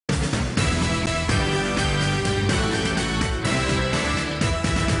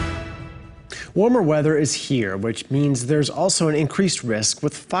Warmer weather is here, which means there's also an increased risk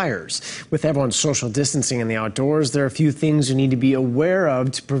with fires. With everyone's social distancing in the outdoors, there are a few things you need to be aware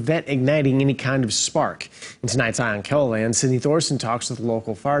of to prevent igniting any kind of spark. In tonight's Eye on KELOLAND, Sydney Thorson talks with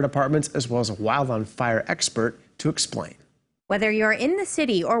local fire departments as well as a wildfire expert to explain. Whether you're in the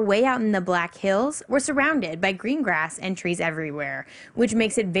city or way out in the Black Hills, we're surrounded by green grass and trees everywhere, which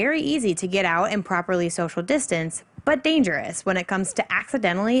makes it very easy to get out and properly social distance, but dangerous when it comes to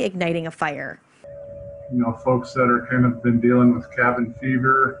accidentally igniting a fire. You know, folks that are kind of been dealing with cabin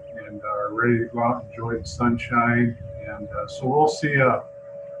fever and are ready to go out and enjoy the sunshine. And so we'll see a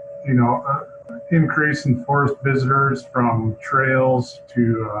increase in forest visitors from trails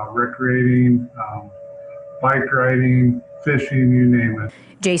to recreating, bike riding, fishing, you name it.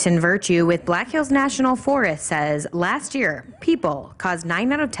 Jason Virtue with Black Hills National Forest says last year, people caused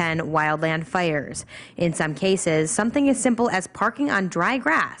 9 out of 10 wildland fires. In some cases, something as simple as parking on dry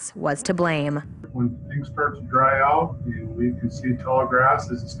grass was to blame. When things start to dry out, and we can see tall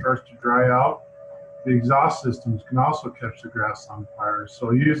grass as it starts to dry out, the exhaust systems can also catch the grass on fire.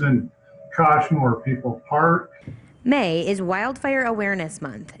 So using caution where people park. May is Wildfire Awareness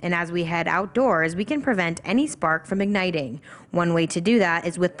Month, and as we head outdoors, we can prevent any spark from igniting. One way to do that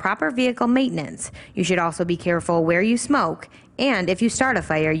is with proper vehicle maintenance. You should also be careful where you smoke, and if you start a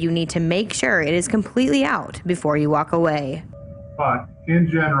fire, you need to make sure it is completely out before you walk away. But in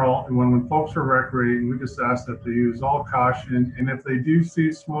general, when folks are recreating, we just ask that they use all caution, and if they do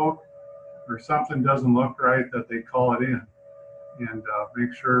see smoke or something doesn't look right, that they call it in. And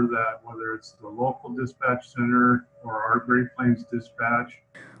make sure that whether it's the local dispatch center or our Great Plains Dispatch.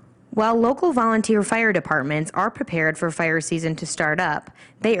 While local volunteer fire departments are prepared for fire season to start up,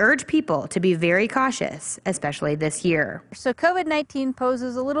 they urge people to be very cautious, especially this year. So COVID-19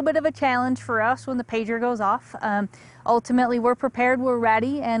 poses a little bit of a challenge for us when the pager goes off. Ultimately, we're prepared, we're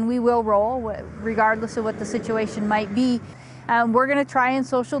ready, and we will roll regardless of what the situation might be. We're going to try and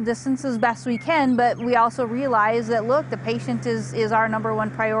social distance as best we can, but we also realize that, look, the patient is our number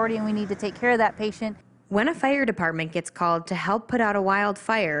one priority and we need to take care of that patient. When a fire department gets called to help put out a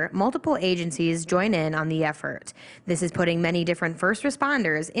wildfire, multiple agencies join in on the effort. This is putting many different first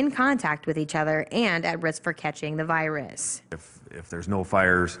responders in contact with each other and at risk for catching the virus. If there's no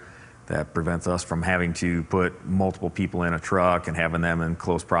fires, that prevents us from having to put multiple people in a truck and having them in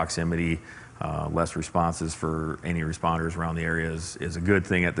close proximity. Less responses for any responders around the area is a good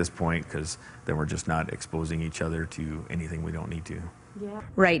thing at this point, because then we're just not exposing each other to anything we don't need to. Yeah.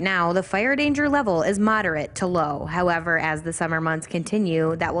 Right now, the fire danger level is moderate to low. However, as the summer months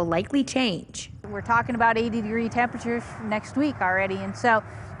continue, that will likely change. We're talking about 80-degree temperatures next week already, and so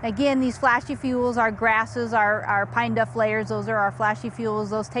again, these flashy fuels, our grasses, our pine duff layers, those are our flashy fuels.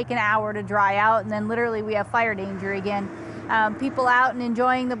 Those take an hour to dry out, and then literally we have fire danger again. People out and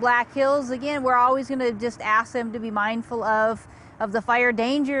enjoying the Black Hills, again, we're always going to just ask them to be mindful of the fire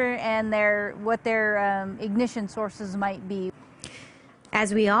danger and what their ignition sources might be.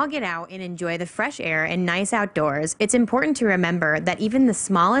 As we all get out and enjoy the fresh air and nice outdoors, it's important to remember that even the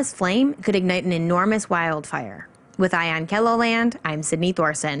smallest flame could ignite an enormous wildfire. With Eye on KELOLAND, I'm Sydney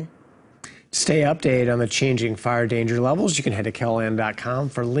Thorson. To stay updated on the changing fire danger levels, you can head to KELOLAND.com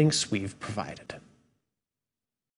for links we've provided.